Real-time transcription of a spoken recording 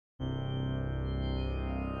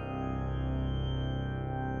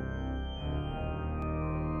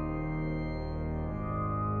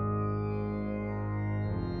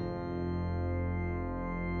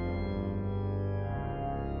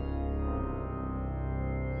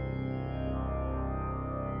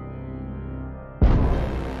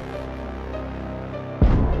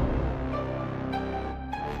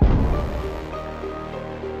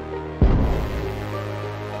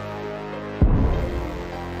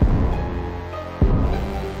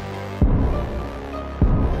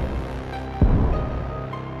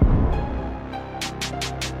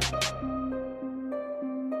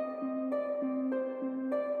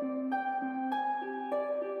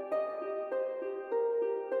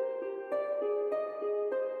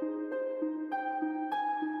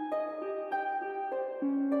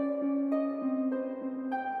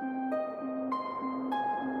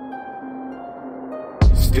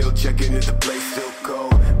Still checking if the place still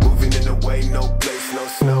cold. Moving in the way, no place, no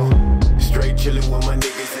snow. Straight chilling with my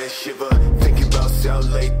niggas that shiver. Thinking about South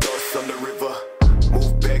Lake, thoughts on the river.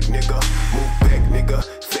 Move back, nigga, move back, nigga.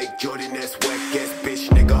 Fake Jordan, that's whack ass bitch,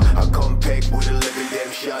 nigga. I come pack with 11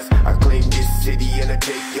 damn shots. I claim this city and I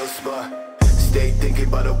take your spot. Stay thinking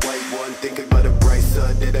about a white one, thinking about a bright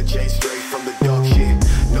sun that I changed straight from the dark shit.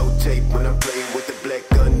 No tape when I'm playing with the black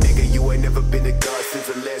gun, nigga. You ain't never been a god since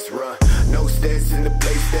the last run. No stats in the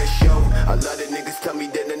place that's shown. A lot of niggas tell me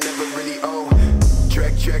that I never really own.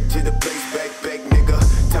 Track to the place, back, nigga.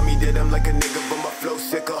 Tell me that I'm like a nigga, but my flow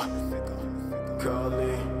sicker.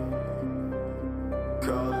 Calling,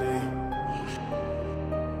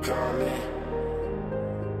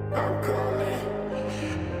 I'm calling.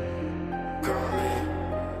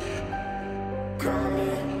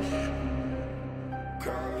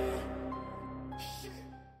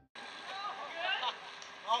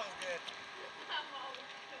 Always good.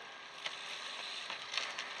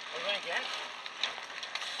 What are you gonna get?